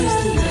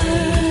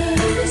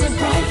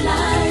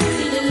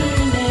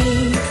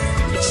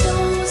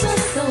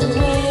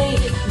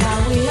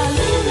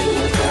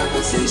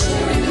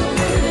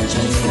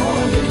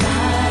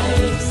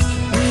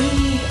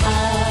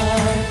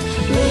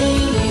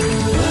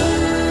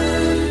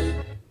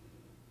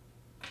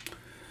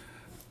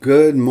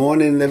Good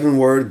morning, Living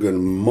Word. Good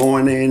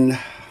morning,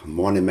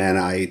 Morning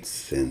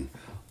Manites, and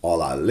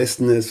all our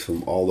listeners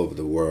from all over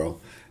the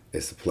world.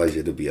 It's a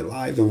pleasure to be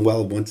alive and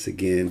well once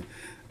again.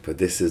 For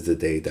this is the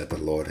day that the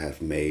Lord hath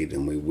made,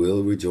 and we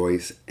will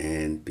rejoice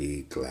and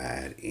be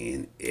glad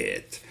in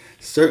it.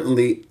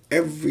 Certainly,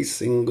 every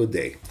single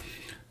day,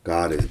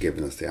 God has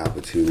given us the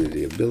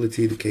opportunity, the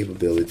ability, the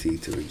capability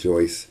to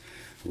rejoice.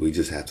 We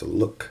just have to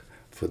look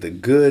for the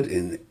good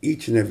in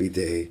each and every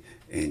day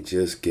and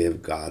just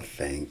give God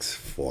thanks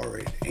for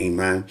it.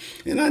 Amen.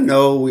 And I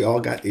know we all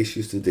got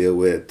issues to deal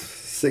with,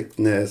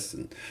 sickness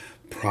and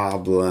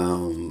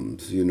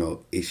problems,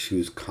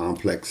 issues,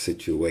 complex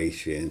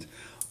situations,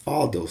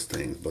 all those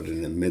things. But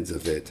in the midst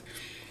of it,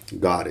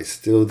 God is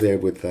still there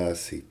with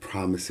us. He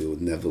promised He will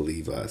never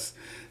leave us.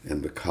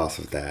 And because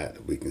of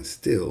that, we can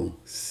still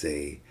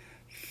say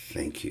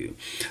thank you.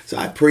 So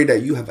I pray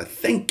that you have a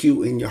thank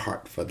you in your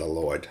heart for the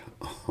Lord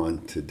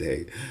on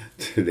today.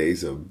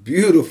 Today's a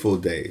beautiful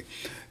day.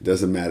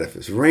 Doesn't matter if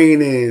it's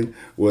raining,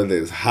 whether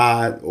it's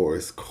hot or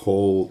it's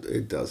cold.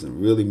 It doesn't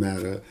really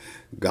matter.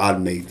 God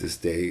made this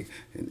day,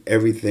 and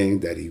everything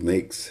that He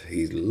makes,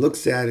 He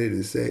looks at it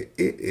and say,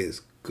 it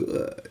is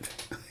good.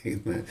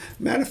 Amen.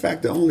 Matter of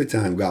fact, the only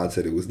time God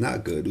said it was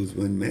not good was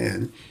when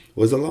man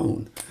was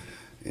alone.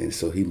 And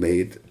so He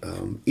made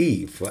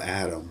Eve for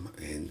Adam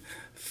and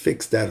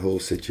fixed that whole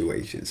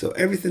situation. So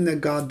everything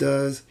that God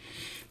does,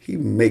 He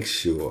makes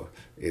sure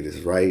it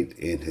is right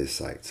in His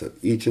sight. So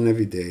each and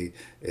every day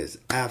is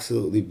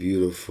absolutely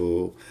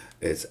beautiful.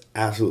 It's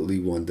absolutely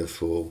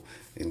wonderful.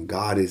 And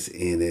God is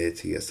in it.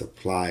 He has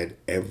supplied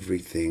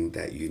everything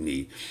that you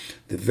need.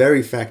 The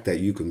very fact that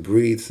you can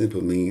breathe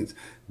simply means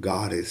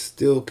God is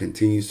still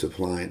continues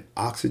supplying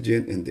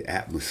oxygen in the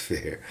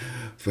atmosphere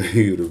for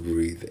you to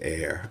breathe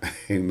air.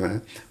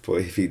 Amen. For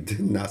if He did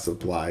not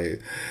supply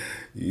it,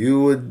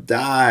 you would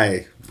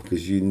die,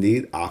 because you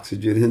need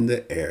oxygen in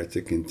the air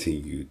to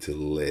continue to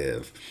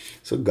live.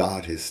 So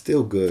God is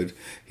still good.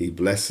 He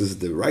blesses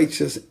the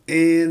righteous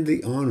and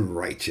the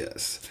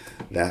unrighteous.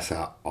 That's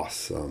how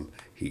awesome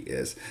He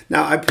is.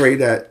 Now, I pray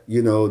that,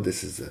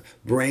 this is a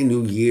brand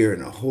new year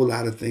and a whole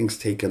lot of things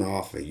taken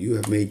off, and you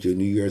have made your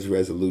New Year's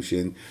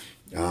resolution.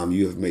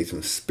 You have made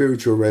some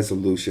spiritual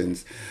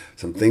resolutions,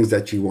 some things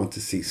that you want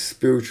to see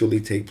spiritually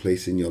take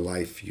place in your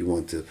life. You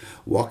want to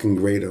walk in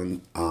greater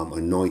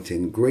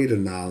anointing, greater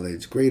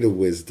knowledge, greater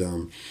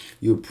wisdom.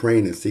 You're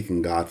praying and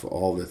seeking God for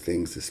all the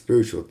things, the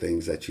spiritual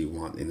things that you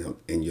want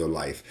in your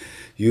life.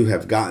 You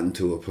have gotten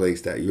to a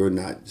place that you're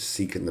not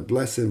seeking the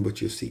blessing,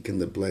 but you're seeking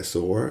the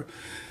blessor.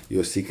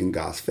 You're seeking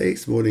God's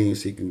face more than you're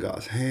seeking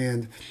God's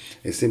hand.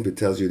 It simply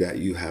tells you that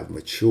you have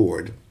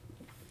matured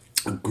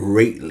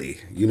greatly.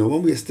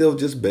 When we're still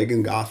just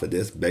begging God for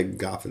this, begging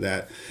God for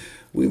that,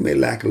 we may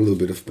lack a little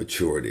bit of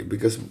maturity,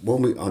 because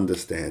when we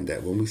understand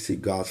that, when we see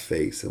God's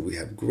face and we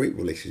have great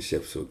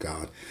relationships with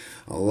God,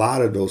 a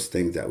lot of those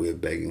things that we're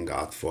begging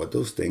God for,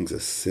 those things are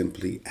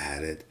simply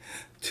added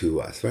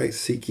to us, right?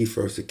 Seek ye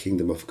first the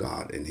kingdom of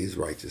God and His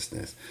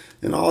righteousness,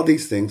 and all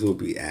these things will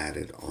be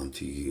added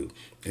onto you.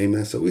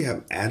 Amen. So we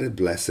have added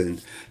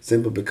blessing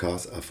simply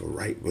because of a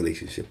right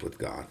relationship with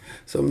God.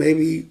 So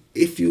maybe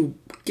if you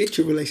get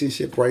your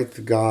relationship right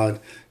to God,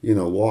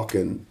 walk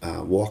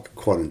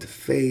according to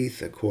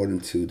faith,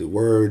 according to the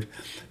Word.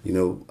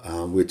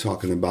 We're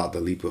talking about the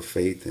leap of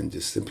faith and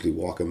just simply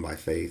walking by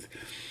faith.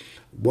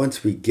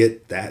 Once we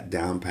get that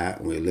down pat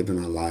and we're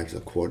living our lives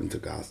according to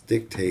God's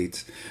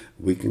dictates,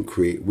 we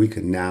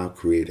can now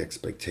create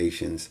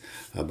expectations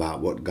about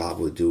what God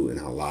will do in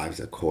our lives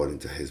according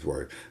to His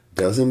word.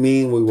 Doesn't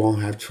mean we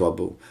won't have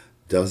trouble.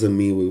 Doesn't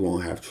mean we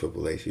won't have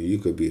tribulation. You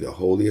could be the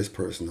holiest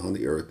person on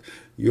the earth.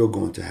 You're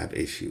going to have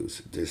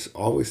issues. There's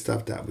always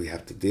stuff that we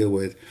have to deal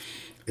with.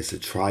 It's a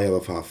trial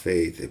of our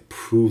faith. It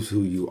proves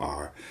who you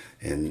are.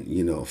 And,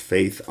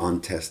 faith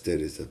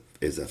untested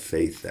is a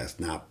faith that's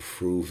not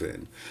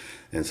proven.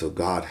 And so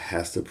God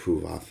has to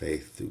prove our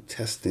faith through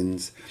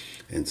testings.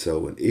 And so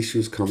when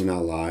issues come in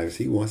our lives,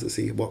 He wants to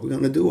see what we're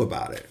going to do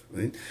about it.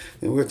 Right?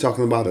 And we're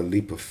talking about a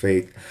leap of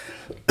faith.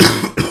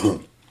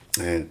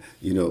 And,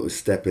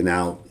 stepping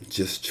out,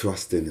 just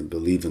trusting and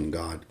believing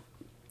God.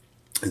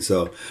 And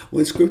so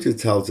when Scripture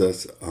tells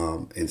us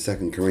in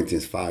 2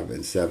 Corinthians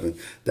 5:7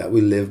 that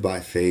we live by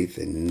faith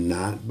and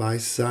not by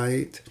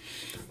sight,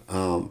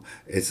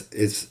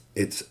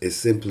 it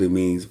simply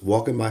means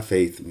walking by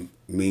faith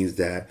means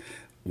that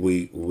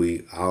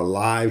our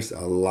lives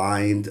are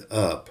lined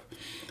up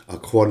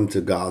according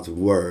to God's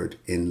word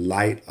in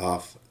light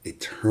of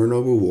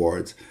eternal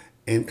rewards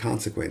and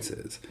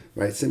consequences.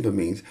 Right? Simply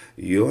means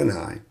you and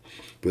I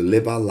will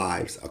live our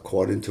lives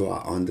according to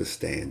our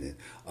understanding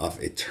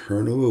of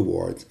eternal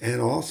rewards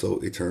and also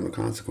eternal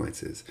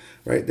consequences.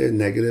 Right? There's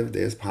negative,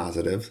 there's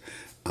positives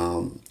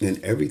in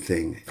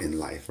everything in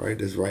life. Right?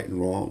 There's right and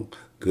wrong,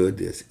 good,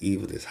 there's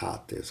evil, there's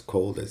hot, there's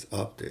cold, there's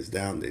up, there's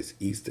down, there's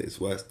east, there's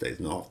west, there's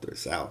north, there's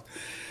south.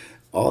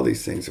 All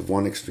these things from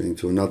one extreme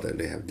to another.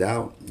 They have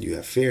doubt, you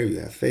have fear, you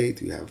have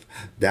faith, you have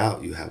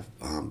doubt, you have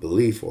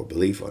belief or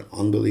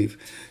unbelief.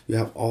 You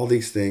have all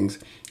these things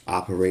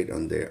operate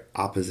on their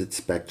opposite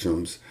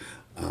spectrums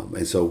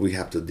And so we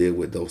have to deal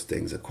with those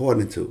things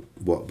according to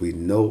what we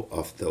know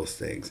of those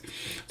things.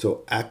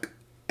 So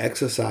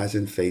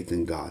exercising faith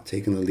in God,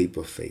 taking a leap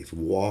of faith,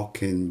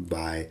 walking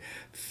by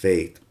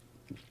faith,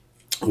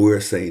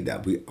 we're saying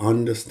that we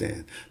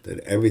understand that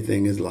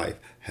everything in life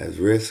has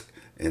risk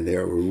and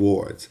there are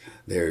rewards.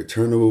 There are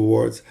eternal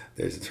rewards,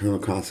 there's eternal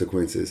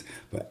consequences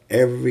for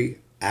every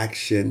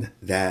action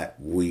that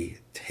we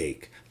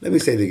take. Let me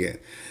say it again.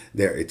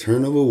 There are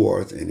eternal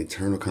rewards and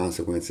eternal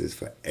consequences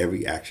for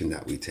every action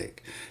that we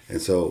take.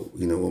 And so,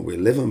 when we're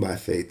living by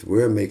faith,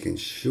 we're making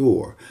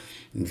sure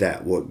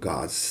that what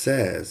God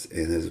says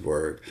in his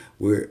word,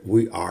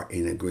 we are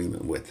in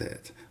agreement with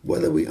it.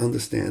 Whether we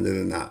understand it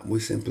or not, we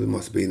simply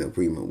must be in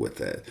agreement with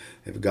it.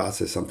 If God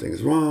says something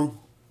is wrong,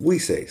 we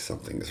say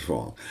something is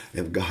wrong.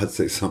 If God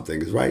says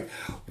something is right,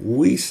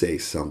 we say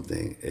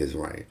something is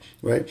right,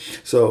 right?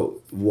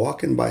 So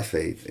walking by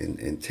faith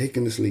and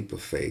taking this leap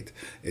of faith,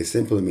 it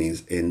simply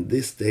means in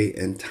this day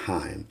and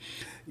time,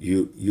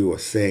 you are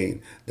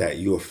saying that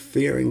you're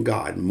fearing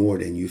God more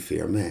than you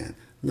fear man.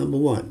 Number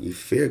one, you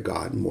fear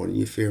God more than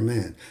you fear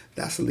man.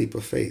 That's a leap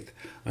of faith,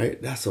 right?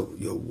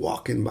 You're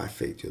walking by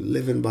faith. You're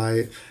living by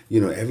it.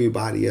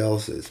 Everybody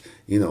else is,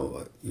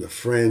 your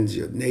friends,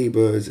 your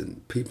neighbors,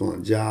 and people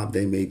on the job,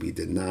 they may be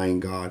denying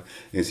God.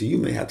 And so you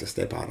may have to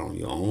step out on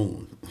your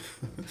own.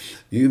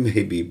 You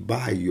may be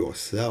by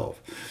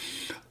yourself.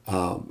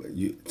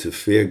 To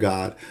fear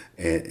God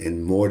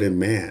and more than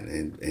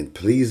man, and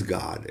please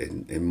God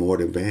and more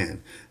than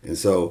man. And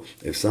so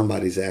if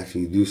somebody's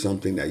asking you to do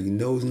something that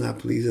is not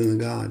pleasing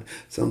to God,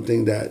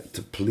 something that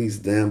to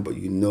please them, but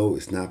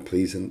it's not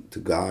pleasing to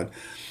God,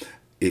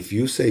 if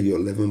you say you're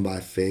living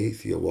by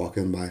faith, you're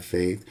walking by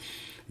faith,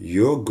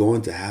 you're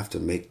going to have to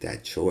make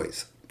that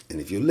choice.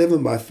 And if you're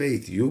living by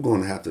faith, you're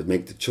going to have to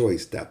make the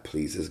choice that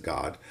pleases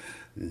God,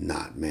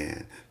 not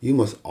man. You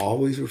must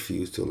always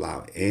refuse to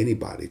allow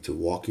anybody to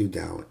walk you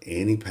down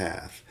any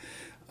path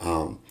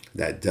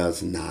that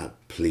does not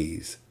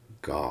please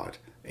God.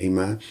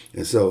 Amen.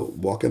 And so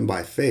walking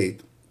by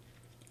faith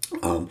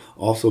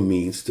also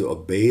means to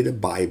obey the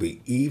Bible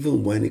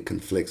even when it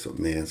conflicts with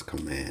man's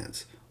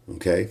commands.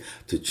 Okay?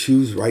 To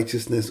choose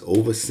righteousness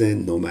over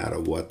sin no matter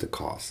what the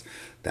cost.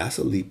 That's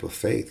a leap of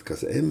faith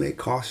because it may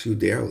cost you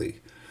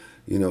dearly.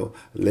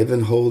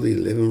 Living holy,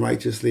 living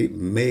righteously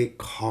may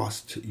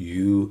cost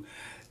you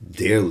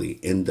dearly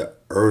in the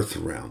earth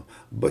realm,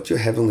 but your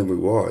heavenly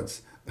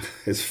rewards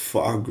is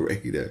far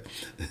greater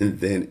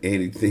than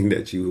anything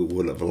that you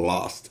would have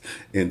lost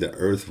in the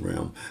earth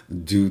realm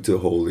due to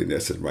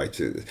holiness and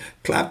righteousness.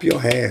 Clap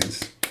your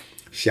hands.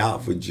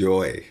 Shout for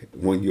joy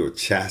when you're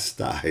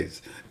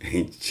chastised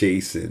and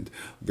chastened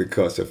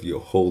because of your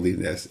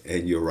holiness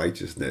and your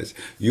righteousness.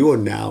 You are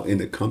now in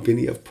the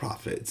company of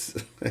prophets.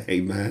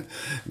 Amen.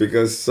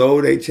 Because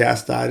so they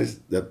chastised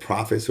the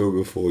prophets who were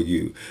before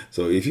you.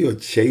 So if you're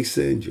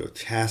chastened, you're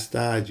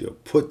chastised, you're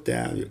put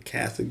down, you're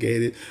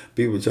castigated,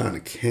 people are trying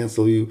to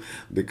cancel you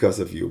because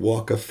of your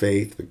walk of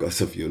faith, because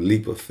of your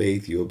leap of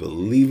faith, you're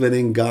believing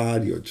in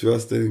God, you're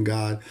trusting in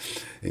God,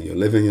 and you're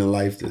living your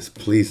life that's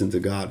pleasing to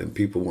God, and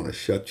people want to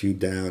shut you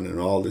down and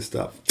all this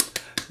stuff,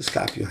 just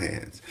clap your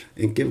hands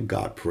and give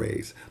God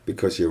praise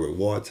because your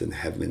rewards in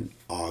heaven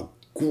are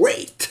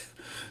great.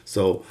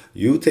 So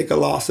you take a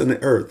loss in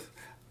the earth.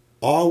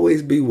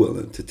 Always be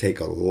willing to take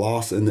a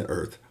loss in the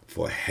earth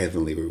for a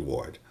heavenly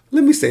reward.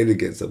 Let me say it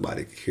again,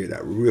 somebody can hear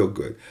that real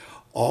good.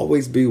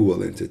 Always be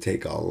willing to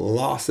take a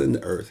loss in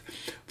the earth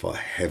for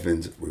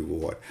heaven's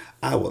reward.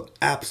 I will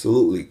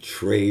absolutely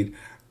trade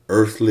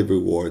earthly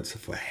rewards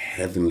for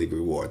heavenly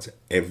rewards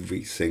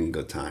every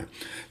single time.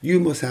 You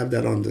must have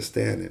that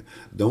understanding.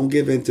 Don't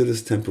give in to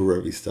this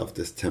temporary stuff,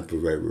 this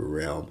temporary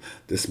realm,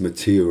 this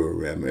material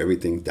realm.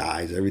 Everything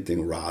dies,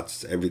 everything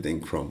rots,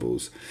 everything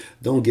crumbles.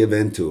 Don't give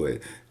in to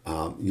it,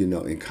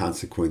 in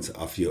consequence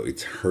of your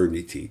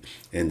eternity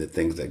and the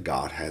things that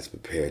God has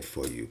prepared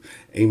for you.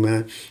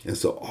 Amen. And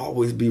so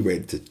always be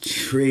ready to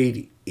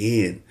trade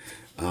in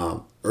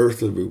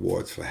earthly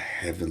rewards for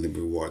heavenly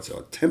rewards,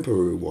 or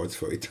temporary rewards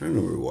for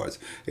eternal rewards.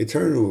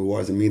 Eternal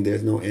rewards,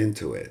 there's no end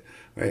to it,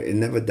 right? It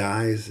never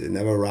dies, it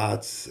never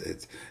rots,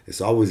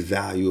 it's always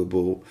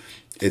valuable,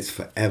 it's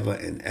forever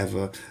and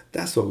ever.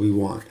 That's what we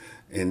want.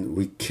 And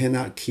we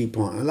cannot keep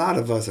on. A lot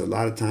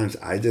of times,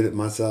 I did it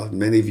myself.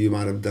 Many of you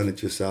might have done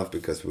it yourself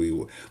because we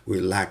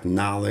lack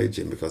knowledge.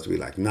 And because we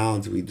lack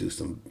knowledge, we do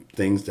some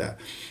things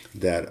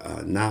that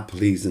are not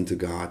pleasing to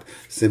God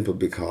simply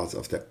because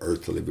of the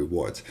earthly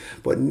rewards.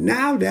 But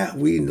now that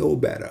we know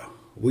better,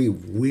 we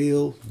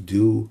will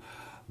do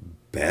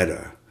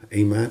better.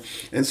 Amen.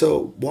 And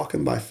so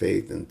walking by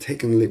faith and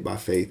taking the leap by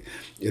faith,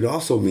 it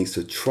also means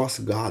to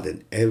trust God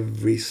in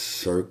every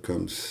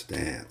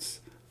circumstance.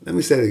 Let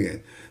me say it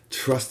again.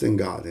 Trusting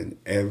God in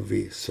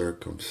every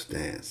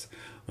circumstance,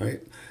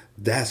 right?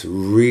 That's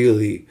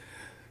really,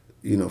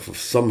 for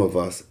some of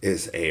us,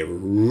 is a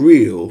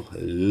real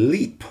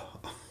leap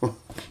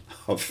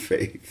of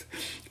faith.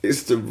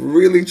 It's to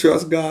really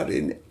trust God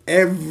in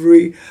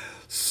every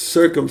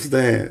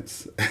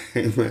circumstance.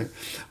 Amen.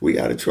 We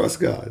got to trust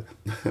God.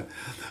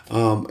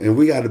 And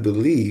we got to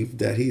believe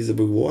that he's a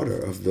rewarder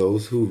of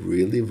those who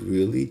really,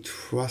 really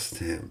trust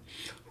him,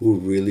 who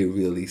really,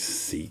 really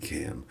seek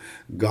him.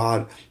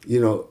 God,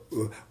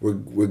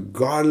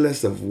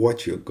 regardless of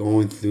what you're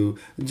going through,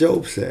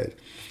 Job said,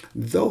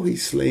 though he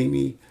slay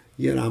me,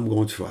 yet I'm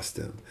going to trust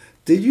him.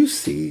 Did you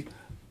see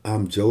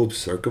Job's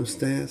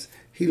circumstance?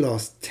 He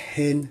lost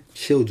 10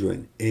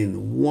 children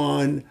in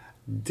one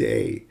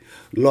day,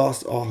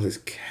 lost all his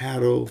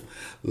cattle,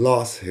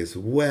 lost his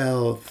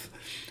wealth.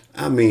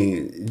 I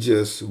mean,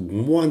 just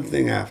one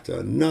thing after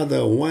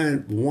another,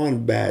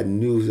 one bad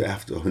news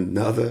after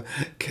another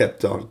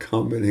kept on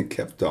coming and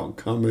kept on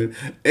coming.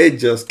 It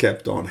just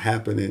kept on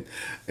happening.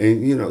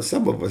 And,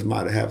 some of us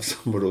might have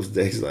some of those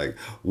days like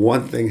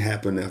one thing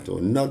happened after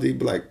another. You'd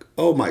be like,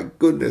 oh my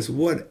goodness,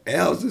 what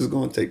else is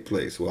going to take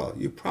place? Well,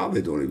 you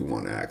probably don't even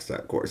want to ask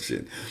that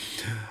question.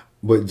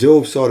 But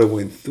Job sort of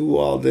went through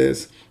all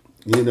this.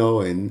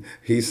 And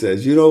he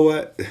says, you know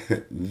what?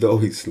 Though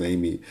he slay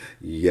me,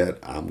 yet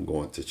I'm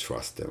going to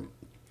trust him.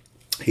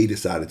 He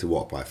decided to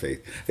walk by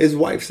faith. His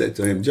wife said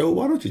to him, Job,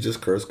 why don't you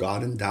just curse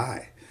God and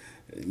die?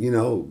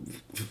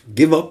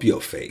 Give up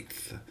your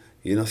faith.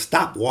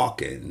 Stop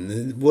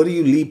walking. What are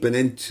you leaping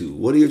into?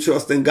 What are you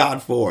trusting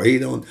God for? He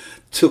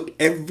took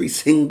every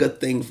single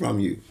thing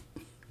from you.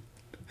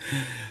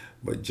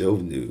 But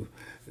Job knew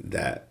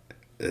that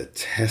the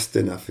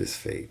testing of his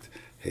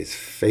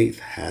faith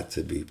had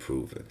to be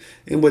proven.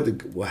 And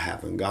what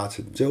happened? God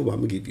said, Job, I'm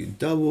going to give you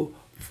double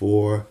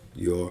for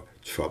your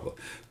trouble.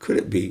 Could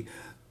it be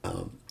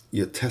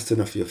your testing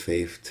of your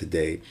faith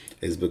today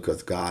is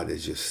because God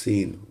is just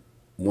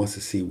wants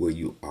to see where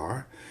you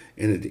are.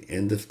 And at the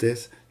end of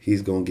this,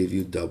 he's going to give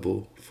you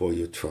double for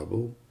your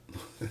trouble.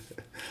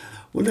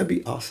 Wouldn't that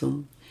be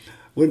awesome?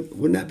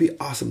 Wouldn't that be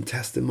awesome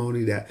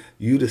testimony that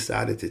you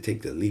decided to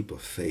take the leap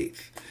of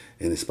faith?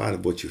 And in spite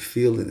of what you're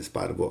feeling, in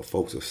spite of what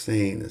folks are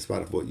saying, in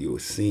spite of what you were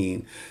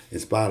seeing, in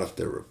spite of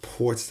the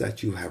reports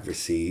that you have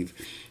received,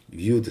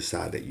 you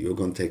decide that you're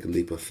going to take a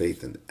leap of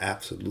faith and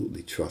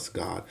absolutely trust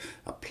God.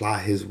 Apply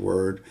his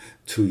word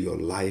to your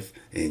life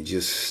and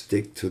just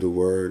stick to the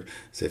word.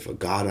 Say, for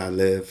God I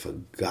live, for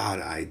God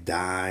I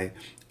die.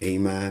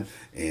 Amen.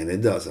 And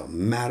it doesn't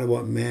matter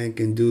what man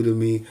can do to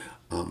me.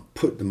 I'm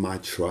putting my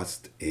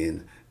trust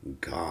in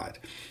God.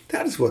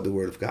 That is what the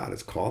word of God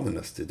is calling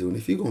us to do. And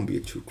if you're going to be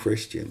a true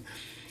Christian,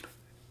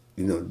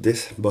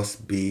 this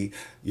must be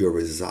your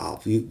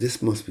resolve.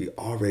 This must be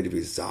already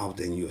resolved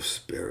in your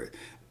spirit.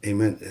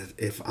 Amen.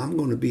 If I'm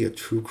going to be a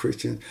true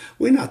Christian,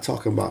 we're not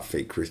talking about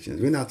fake Christians.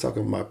 We're not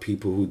talking about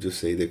people who just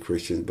say they're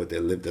Christians, but they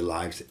live their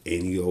lives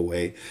any your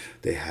way.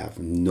 They have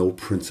no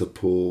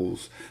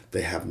principles.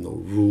 They have no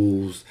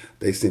rules.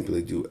 They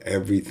simply do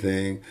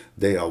everything.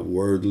 They are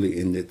worldly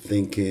in their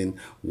thinking,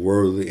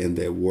 worldly in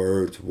their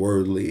words,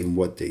 worldly in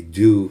what they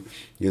do.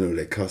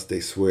 They cuss, they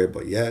swear,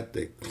 but yet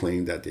they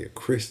claim that they're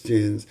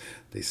Christians.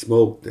 They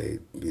smoke, they,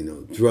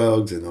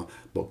 drugs, and all,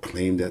 but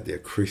claim that they're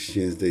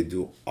Christians. They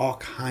do all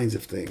kinds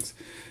of things,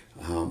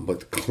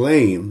 but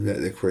claim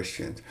that they're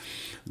Christians.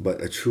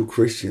 But a true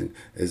Christian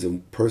is a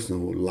person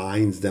who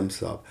lines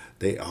themselves.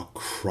 They are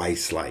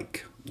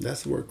Christ-like.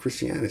 That's the word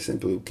Christianity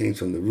simply came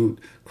from the root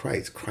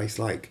Christ,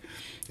 Christ-like.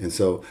 And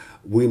so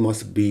we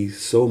must be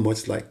so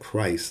much like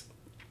Christ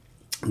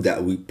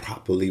that we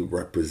properly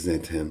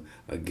represent him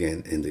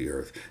again in the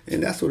earth.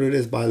 And that's what it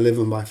is by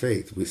living by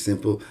faith. We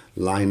simply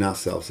line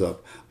ourselves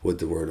up with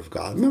the word of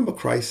God. Remember,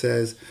 Christ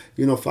says,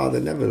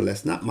 Father,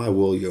 nevertheless, not my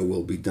will, your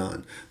will be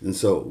done. And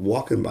so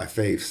walking by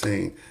faith,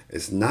 saying,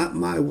 it's not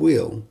my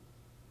will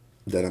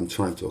that I'm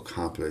trying to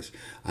accomplish.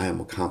 I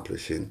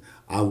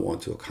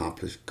want to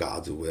accomplish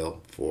God's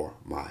will for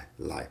my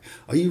life.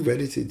 Are you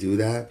ready to do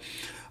that?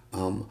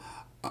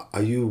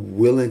 Are you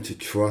willing to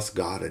trust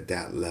God at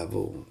that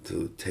level,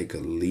 to take a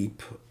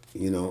leap,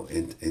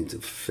 into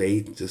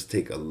faith? Just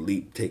take a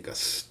leap, take a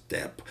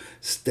step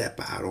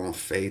out on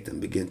faith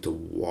and begin to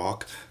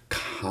walk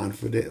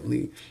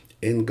confidently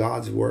in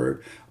God's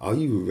word. Are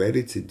you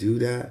ready to do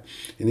that?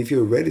 And if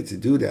you're ready to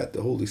do that,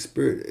 the Holy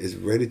Spirit is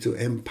ready to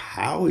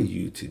empower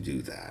you to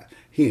do that.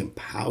 He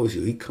empowers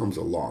you. He comes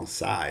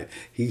alongside.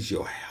 He's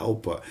your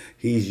helper.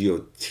 He's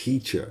your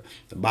teacher.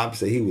 The Bible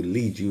says he will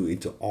lead you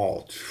into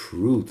all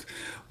truth.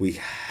 We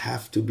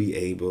have to be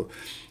able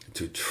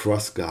to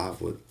trust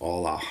God with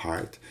all our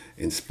heart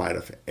in spite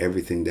of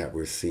everything that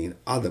we're seeing.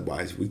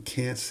 Otherwise, we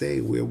can't say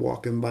we're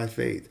walking by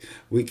faith.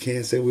 We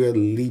can't say we're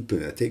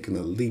taking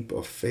a leap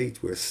of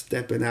faith. We're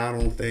stepping out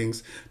on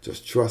things,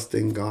 just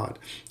trusting God.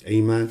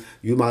 Amen.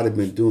 You might have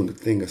been doing the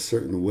thing a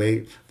certain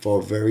way for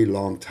a very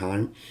long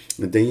time.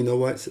 And then you know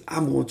what?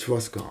 I'm going to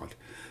trust God.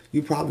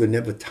 You probably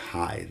never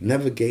tithed,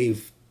 never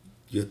gave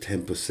your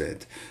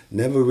 10%,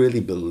 never really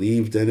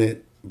believed in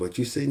it. But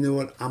you say, you know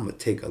what? I'm going to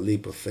take a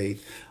leap of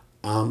faith.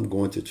 I'm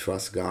going to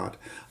trust God.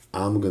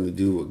 I'm going to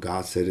do what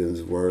God said in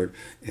his word,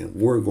 and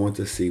we're going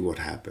to see what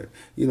happens.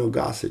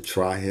 God said,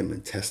 try him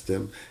and test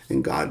him,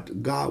 and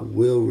God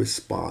will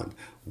respond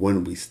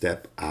when we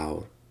step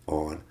out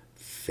on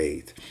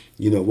faith.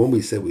 When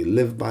we say we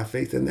live by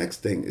faith, the next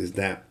thing is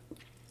that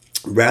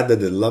rather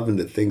than loving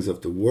the things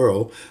of the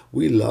world,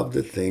 we love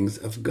the things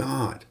of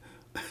God.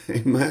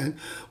 Amen.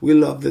 We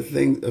love the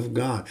things of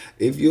God.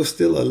 If you're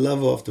still a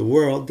lover of the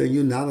world, then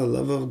you're not a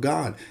lover of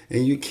God.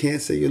 And you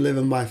can't say you're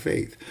living by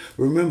faith.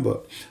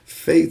 Remember,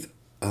 faith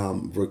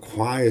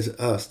requires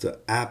us to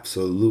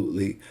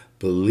absolutely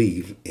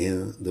believe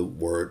in the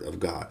Word of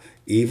God.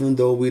 Even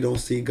though we don't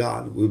see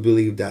God, we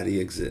believe that He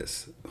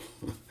exists.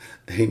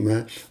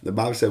 Amen. The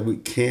Bible said we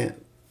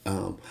can't,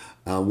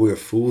 we're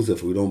fools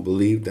if we don't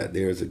believe that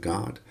there is a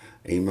God.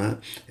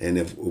 Amen. And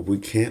if we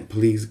can't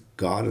please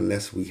God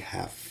unless we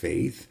have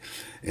faith,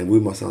 and we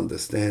must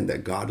understand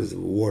that God is the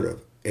rewarder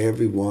of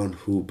everyone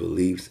who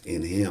believes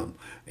in Him.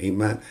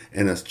 Amen.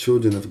 And as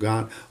children of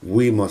God,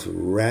 we must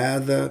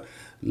rather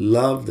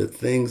love the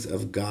things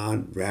of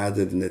God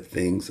rather than the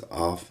things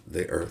of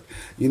the earth.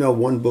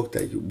 One book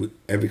that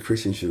every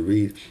Christian should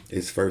read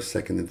is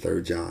 1st, 2nd, and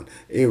 3rd John.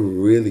 It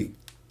really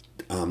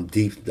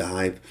deep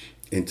dive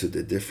into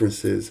the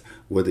differences,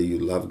 whether you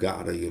love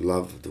God or you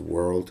love the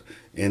world,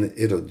 and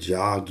it'll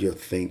jog your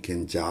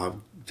thinking,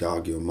 jog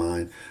your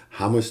mind.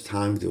 How much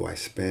time do I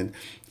spend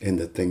in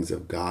the things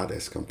of God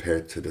as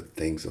compared to the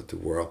things of the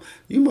world?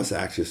 You must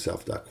ask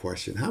yourself that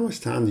question. How much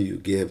time do you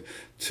give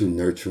to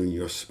nurturing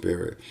your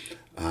spirit,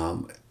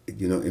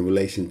 in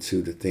relation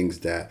to the things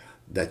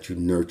that you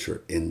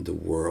nurture in the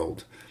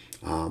world?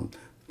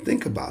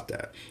 Think about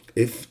that.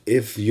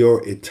 If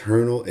your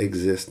eternal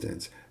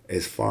existence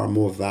is far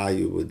more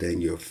valuable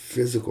than your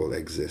physical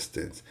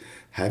existence,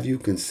 have you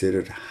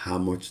considered how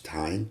much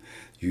time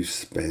you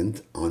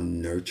spend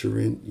on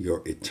nurturing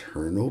your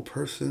eternal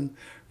person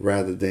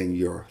rather than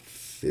your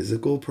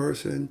physical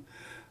person?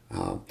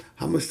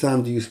 How much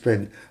time do you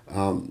spend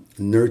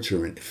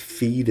nurturing,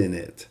 feeding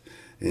it,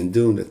 and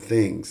doing the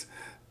things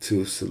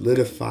to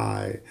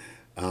solidify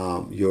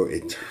your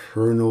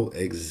eternal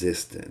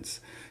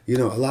existence? A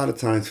lot of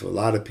times for a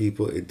lot of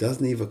people, it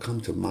doesn't even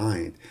come to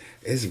mind.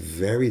 It's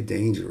very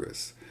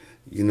dangerous,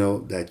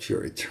 that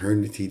your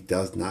eternity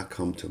does not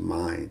come to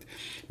mind,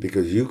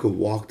 because you could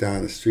walk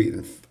down the street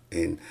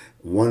and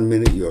 1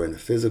 minute you're in the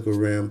physical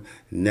realm,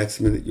 next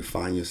minute you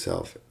find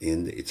yourself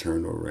in the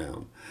eternal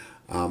realm.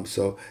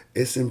 So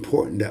it's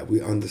important that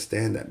we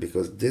understand that,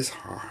 because this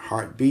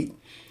heartbeat,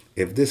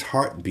 if this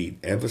heartbeat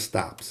ever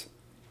stops,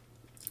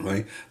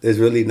 right, there's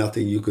really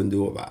nothing you can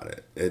do about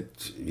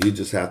it. You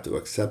just have to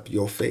accept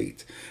your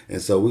fate.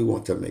 And so we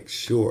want to make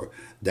sure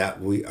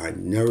that we are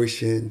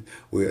nourishing,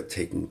 we are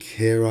taken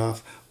care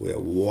of, we are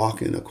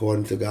walking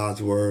according to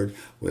God's word,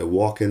 we're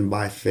walking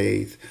by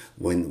faith.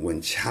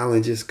 When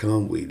challenges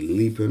come, we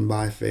leaping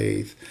by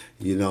faith.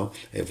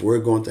 If we're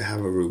going to have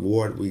a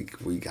reward,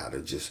 we got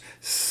to just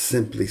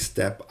simply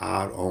step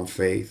out on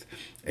faith.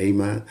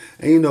 Amen.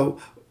 And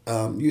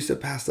you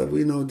said, Pastor,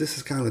 this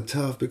is kind of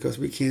tough because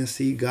we can't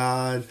see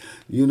God.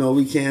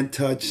 We can't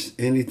touch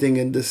anything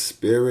in the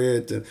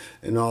spirit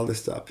and all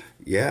this stuff.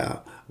 Yeah,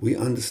 we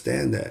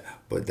understand that.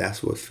 But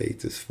that's what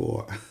faith is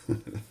for.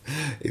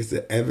 It's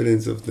the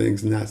evidence of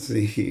things not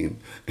seen.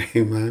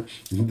 Amen.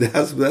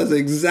 That's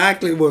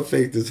exactly what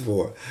faith is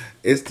for.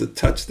 It's to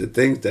touch the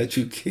things that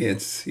you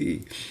can't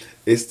see.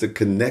 It's to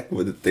connect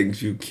with the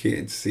things you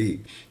can't see,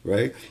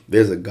 right?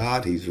 There's a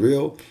God, He's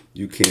real.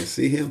 You can't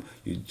see Him.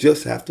 You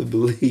just have to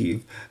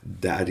believe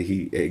that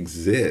He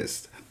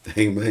exists.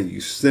 Amen.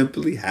 You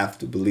simply have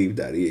to believe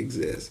that He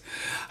exists.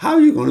 How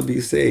are you going to be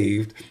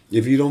saved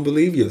if you don't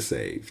believe you're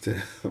saved?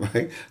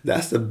 Right?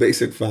 That's the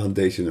basic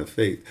foundation of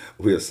faith.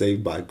 We are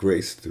saved by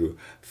grace through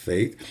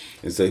faith.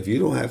 And so if you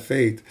don't have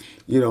faith,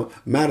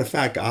 matter of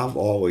fact, I've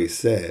always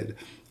said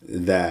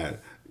that,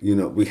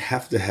 we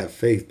have to have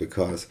faith,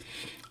 because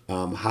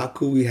how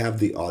could we have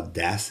the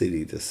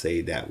audacity to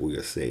say that we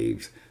are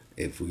saved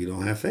if we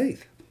don't have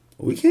faith?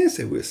 We can't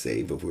say we're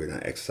saved if we're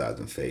not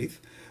exercising faith,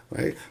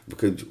 right?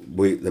 Because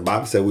the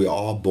Bible said we're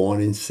all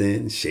born in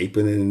sin,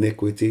 shaping in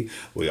iniquity.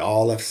 We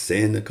all have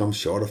sinned and come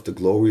short of the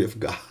glory of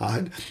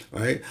God,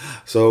 right?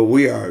 So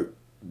we are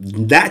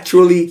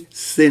naturally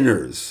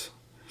sinners.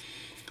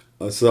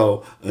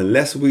 So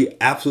unless we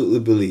absolutely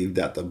believe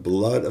that the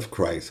blood of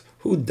Christ,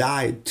 who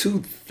died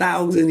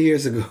 2,000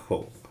 years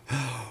ago,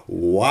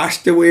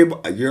 washed away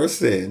your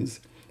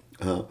sins,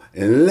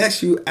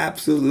 unless you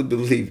absolutely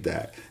believe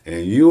that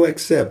and you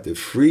accept the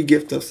free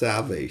gift of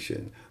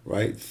salvation,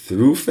 right,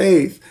 through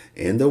faith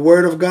in the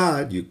Word of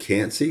God, you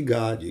can't see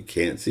God, you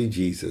can't see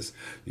Jesus.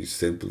 You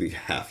simply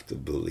have to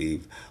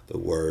believe the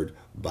Word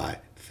by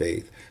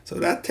faith. So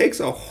that takes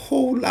a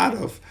whole lot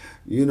of,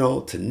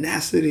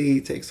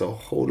 tenacity, takes a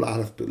whole lot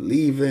of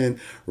believing,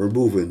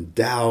 removing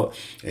doubt.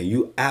 And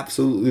you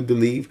absolutely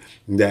believe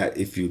that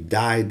if you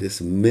die this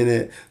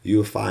minute,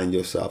 you'll find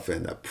yourself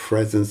in the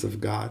presence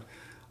of God.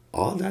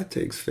 All that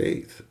takes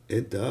faith.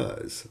 It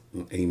does.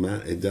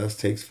 Amen. It does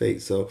take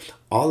faith. So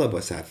all of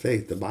us have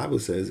faith. The Bible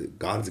says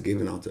God has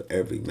given unto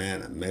every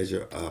man a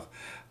measure of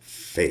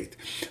faith.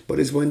 But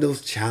it's when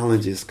those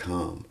challenges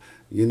come,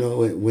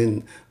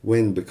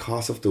 when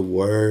because of the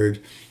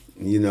word,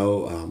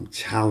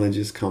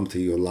 challenges come to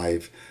your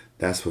life,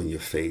 that's when your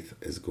faith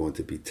is going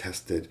to be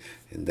tested.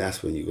 And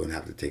that's when you're going to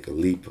have to take a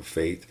leap of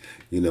faith.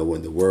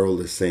 When the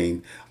world is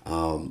saying,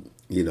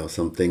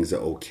 some things are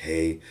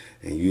okay,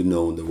 and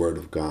in the word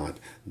of God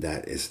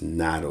that it's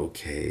not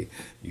okay,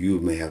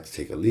 you may have to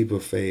take a leap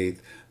of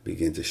faith,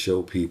 begin to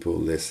show people,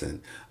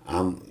 listen,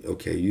 I'm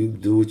okay, you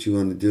do what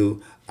you're going to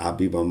do. I'll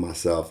be by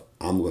myself.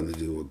 I'm going to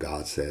do what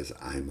God says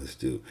I must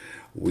do.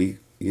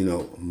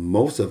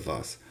 Most of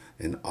us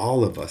and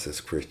all of us as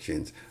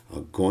Christians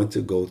are going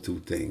to go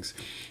through things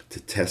to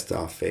test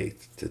our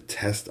faith, to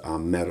test our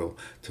mettle,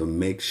 to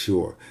make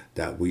sure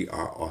that we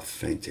are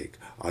authentic.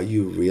 Are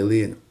you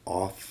really an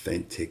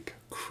authentic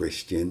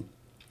Christian?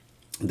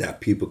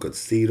 That people could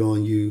see it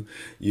on you.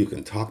 You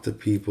can talk to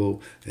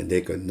people and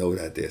they could know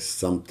that there's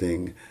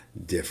something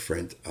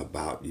different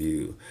about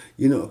you.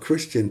 A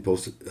Christian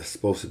is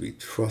supposed to be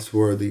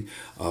trustworthy.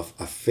 A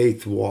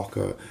faith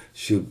walker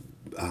should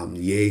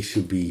yea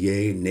should be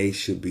yea, nay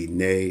should be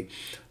nay.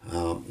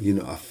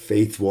 A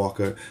faith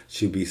walker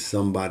should be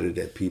somebody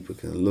that people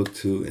can look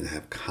to and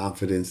have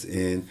confidence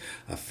in.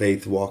 A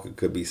faith walker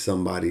could be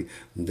somebody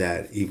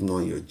that even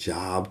on your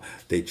job,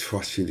 they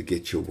trust you to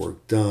get your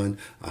work done.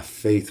 A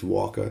faith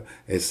walker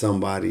is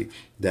somebody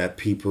that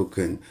people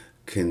can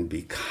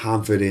be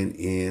confident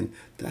in.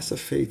 That's a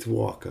faith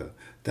walker.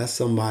 That's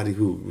somebody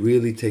who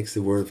really takes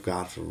the word of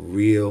God for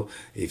real.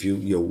 If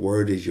your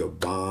word is your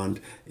bond,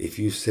 if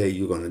you say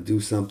you're going to do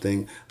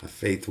something, a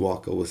faith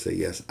walker will say,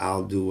 yes,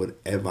 I'll do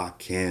whatever I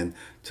can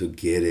to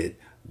get it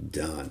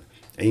done.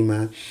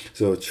 Amen.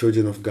 So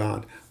children of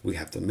God, we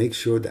have to make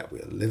sure that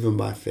we're living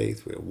by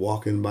faith, we're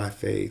walking by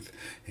faith,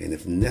 and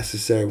if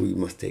necessary, we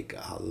must take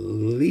a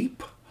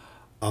leap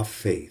of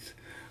faith,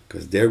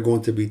 because there are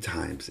going to be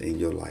times in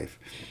your life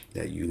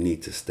that you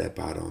need to step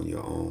out on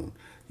your own.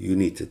 You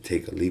need to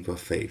take a leap of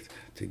faith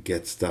to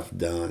get stuff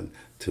done,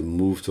 to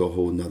move to a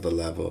whole nother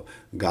level.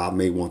 God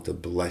may want to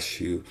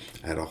bless you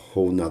at a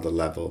whole nother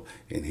level,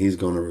 and he's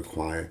going to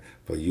require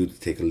for you to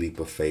take a leap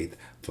of faith,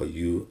 for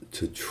you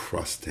to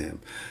trust him.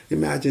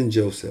 Imagine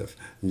Joseph.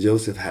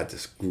 Joseph had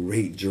this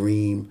great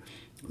dream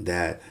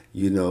that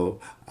he's going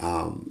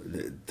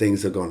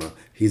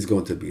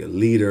to be a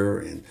leader,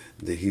 and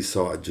that he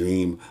saw a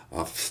dream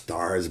of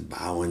stars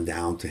bowing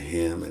down to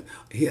him, and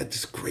he had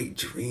this great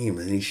dream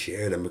and he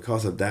shared, and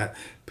because of that,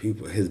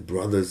 his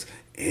brothers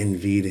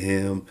envied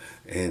him,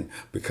 and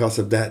because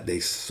of that they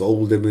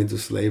sold him into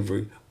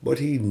slavery. But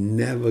he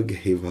never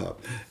gave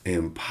up.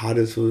 In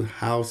Potiphar's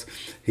house,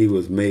 he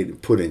was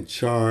put in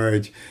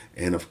charge,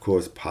 and of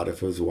course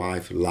Potiphar's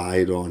wife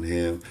lied on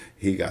him.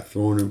 He got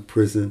thrown in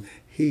prison.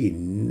 He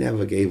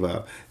never gave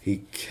up.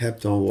 He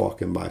kept on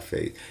walking by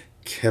faith,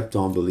 kept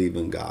on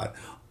believing God,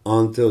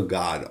 until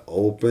God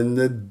opened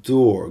the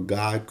door.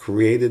 God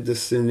created the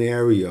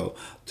scenario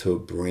to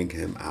bring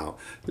him out.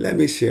 Let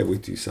me share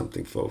with you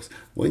something, folks.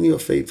 When you're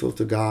faithful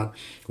to God,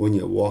 when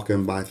you're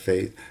walking by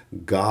faith,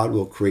 God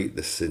will create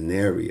the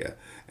scenario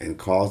and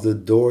cause the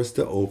doors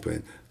to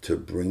open to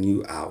bring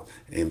you out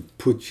and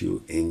put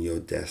you in your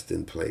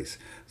destined place.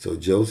 So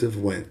Joseph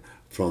went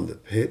from the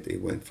pit. He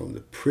went from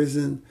the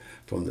prison,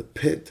 from the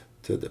pit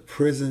to the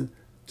prison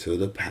to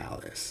the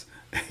palace.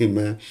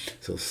 Amen.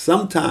 So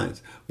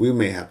sometimes we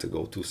may have to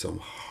go through some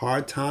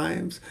hard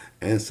times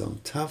and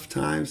some tough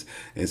times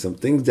and some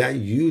things that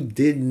you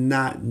did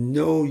not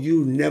know,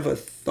 you never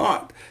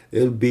thought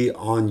it would be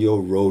on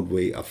your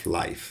roadway of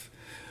life.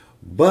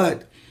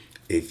 But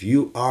if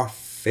you are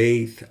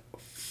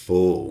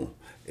faithful,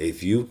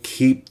 if you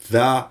keep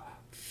the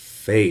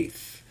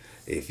faith,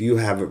 if you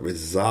have it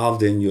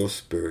resolved in your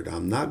spirit,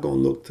 I'm not going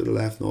to look to the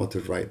left nor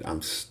to the right.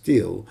 I'm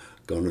still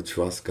going to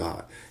trust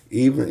God.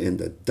 Even in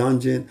the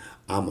dungeon,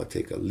 I'm going to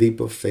take a leap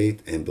of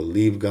faith and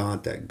believe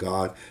God that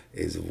God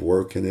is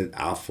working it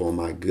out for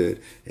my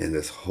good. And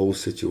this whole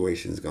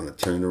situation is going to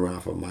turn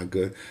around for my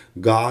good.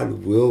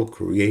 God will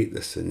create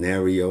the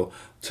scenario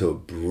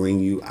to bring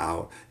you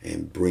out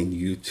and bring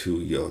you to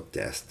your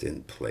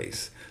destined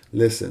place.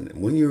 Listen,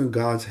 when you're in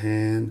God's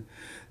hand,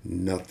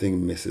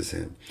 nothing misses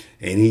him.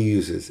 And he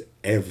uses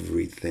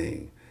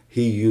everything.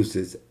 He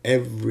uses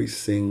every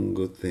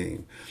single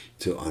thing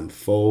to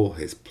unfold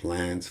his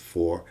plans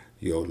for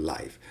your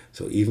life.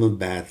 So even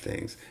bad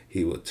things,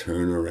 he will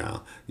turn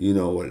around. You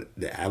know what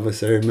the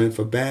adversary meant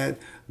for bad?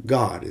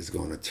 God is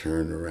going to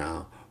turn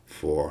around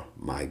for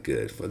my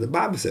good. For the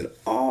Bible said,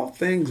 all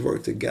things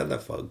work together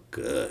for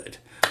good.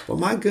 For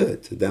my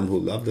good, to them who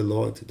love the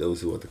Lord, to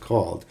those who are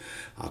called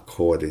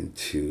according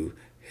to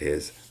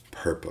his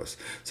purpose.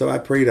 So I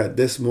pray that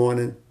this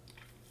morning,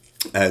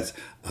 as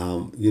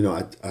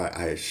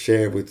I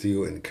share with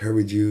you,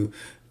 encourage you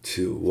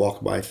to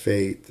walk by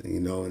faith,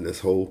 in this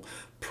whole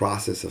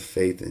process of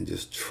faith, and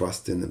just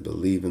trusting and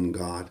believing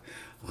God.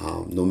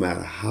 No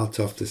matter how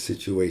tough the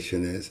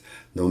situation is,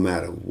 no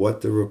matter what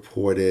the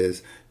report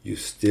is, you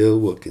still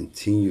will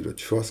continue to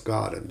trust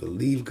God and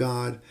believe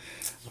God,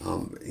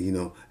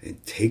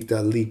 and take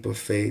that leap of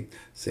faith,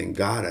 saying,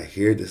 God, I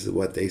hear this is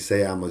what they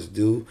say I must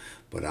do,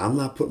 but I'm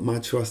not putting my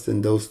trust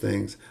in those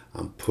things.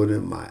 I'm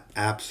putting my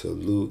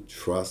absolute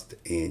trust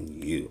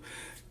in you.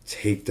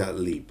 Take that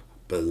leap.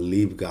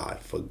 believe God.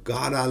 For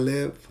God I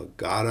live, for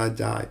God I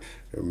die.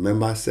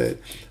 Remember I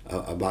said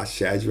about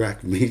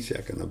Shadrach,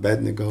 Meshach, and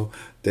Abednego?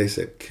 They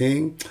said,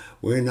 King,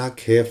 we're not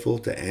careful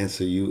to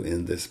answer you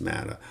in this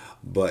matter.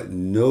 But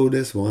know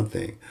this one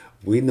thing.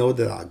 We know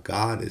that our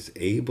God is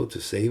able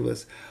to save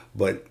us.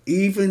 But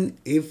even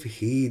if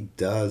he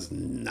does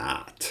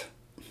not,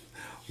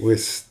 we're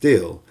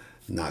still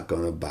not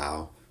going to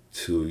bow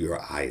to your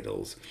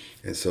idols.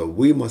 And so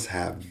we must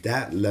have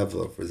that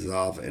level of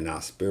resolve in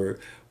our spirit.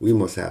 We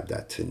must have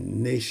that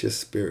tenacious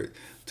spirit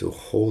to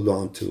hold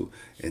on to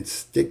and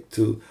stick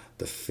to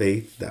the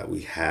faith that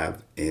we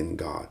have in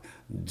God.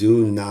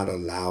 Do not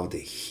allow the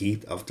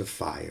heat of the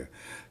fire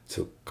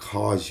to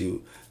cause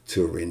you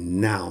to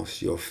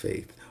renounce your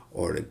faith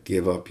or to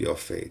give up your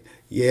faith.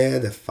 Yeah,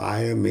 the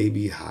fire may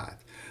be hot,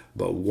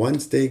 but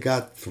once they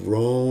got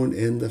thrown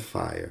in the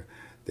fire,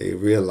 they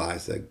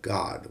realized that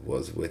God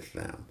was with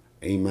them.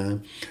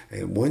 Amen.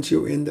 And once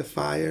you're in the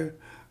fire,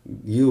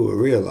 you will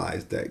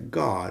realize that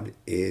God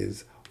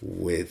is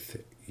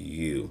with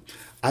you.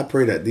 I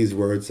pray that these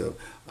words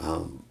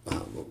will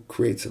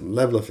create some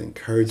level of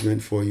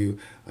encouragement for you.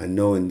 I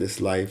know in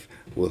this life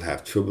we'll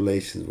have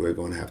tribulations. We're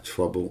going to have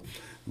trouble.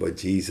 But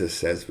Jesus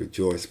says,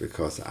 rejoice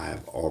because I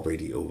have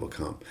already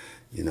overcome.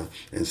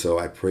 And so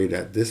I pray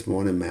that this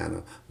morning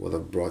manna will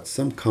have brought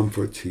some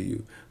comfort to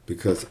you,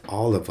 because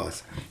all of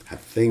us have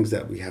things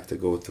that we have to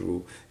go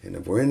through. And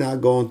if we're not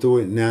going through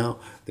it now,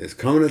 there's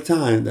coming a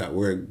time that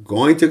we're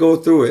going to go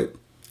through it,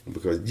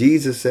 because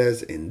Jesus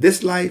says in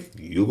this life,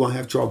 you're going to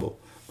have trouble.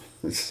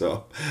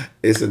 So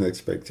it's an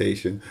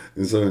expectation.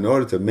 And so in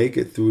order to make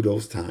it through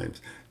those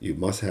times, you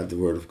must have the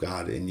word of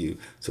God in you.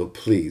 So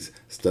please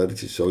study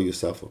to show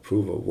yourself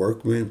approved, a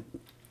workman.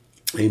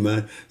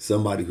 Amen.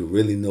 Somebody who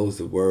really knows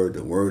the word,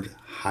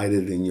 hide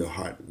it in your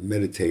heart.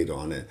 Meditate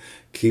on it.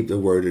 Keep the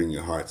word in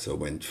your heart. So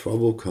when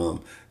trouble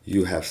comes,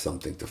 you have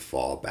something to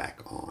fall back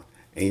on.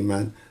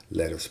 Amen.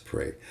 Let us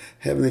pray.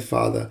 Heavenly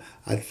Father,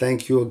 I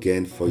thank you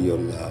again for your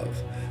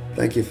love.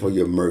 Thank you for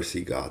your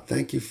mercy, God.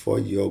 Thank you for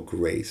your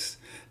grace.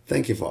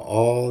 Thank you for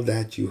all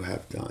that you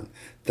have done.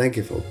 Thank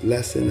you for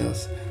blessing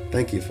us.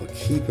 Thank you for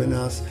keeping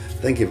us.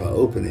 Thank you for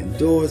opening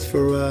doors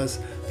for us.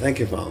 Thank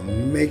you for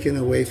making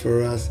a way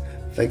for us.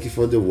 Thank you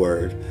for the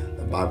word.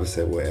 The Bible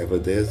said wherever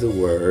there's the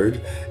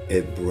word,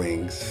 it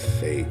brings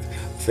faith.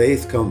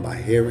 Faith comes by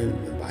hearing,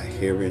 and by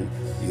hearing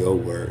your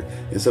word.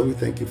 And so we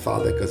thank you,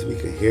 Father, because we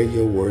can hear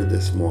your word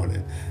this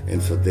morning.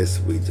 And for this,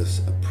 we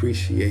just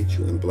appreciate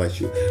you and bless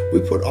you. We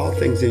put all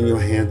things in your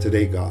hand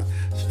today, God.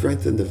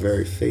 Strengthen the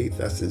very faith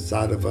that's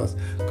inside of us.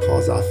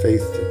 Cause our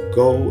faith to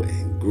go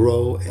and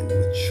grow and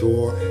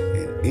mature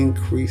and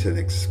increase and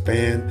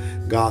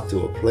expand, God,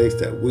 to a place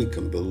that we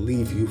can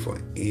believe you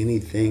for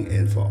anything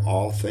and for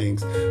all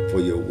things. For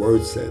your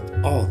word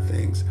said all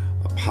things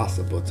are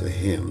possible to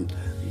him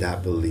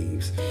that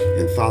believes.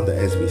 And Father,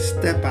 as we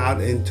step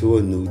out into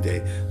a new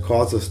day,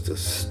 cause us to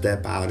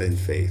step out in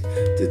faith,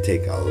 to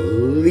take a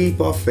leap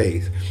of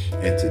faith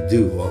and to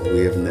do what we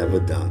have never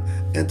done,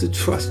 and to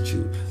trust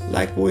you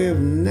like we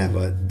have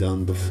never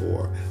done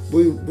before.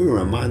 We're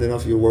reminded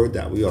of your word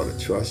that we ought to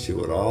trust you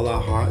with all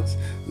our hearts,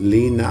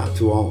 lean not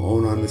to our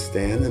own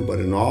understanding, but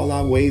in all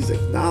our ways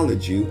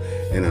acknowledge you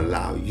and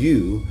allow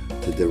you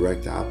to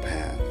direct our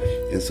path.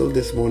 And so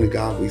this morning,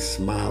 God, we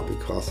smile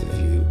because of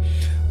you.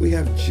 We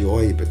have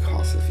joy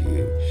because of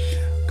you.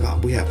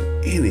 God, we have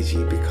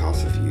energy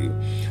because of you.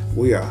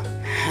 We are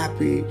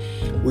happy.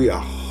 We are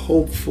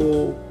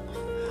hopeful,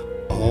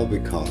 all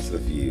because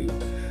of you.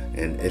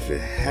 And if it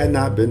had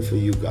not been for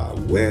you,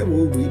 God, where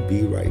would we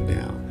be right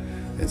now?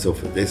 And so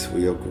for this,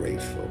 we are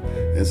grateful.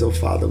 And so,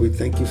 Father, we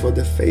thank you for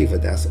the favor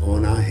that's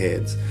on our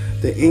heads,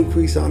 the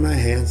increase on our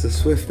hands, the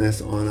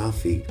swiftness on our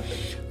feet.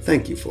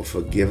 Thank you for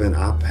forgiving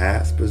our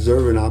past,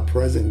 preserving our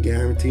present,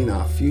 guaranteeing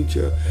our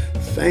future.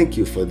 Thank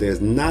you for there's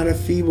not a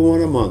feeble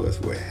one among us.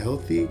 We're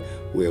healthy,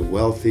 we're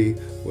wealthy,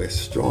 we're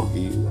strong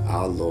in you,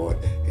 our Lord,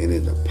 and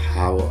in the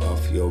power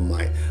of your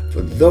might.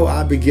 For though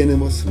our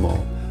beginning was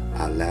small,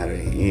 our latter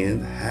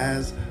end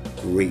has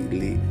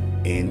greatly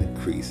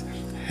increased.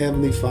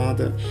 Heavenly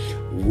Father,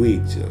 we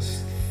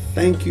just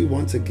thank you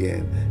once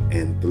again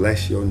and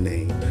bless your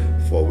name.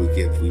 For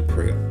we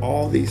pray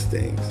all these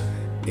things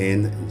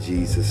in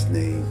Jesus'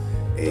 name,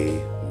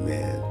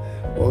 amen.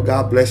 Well,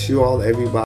 God bless you all, everybody.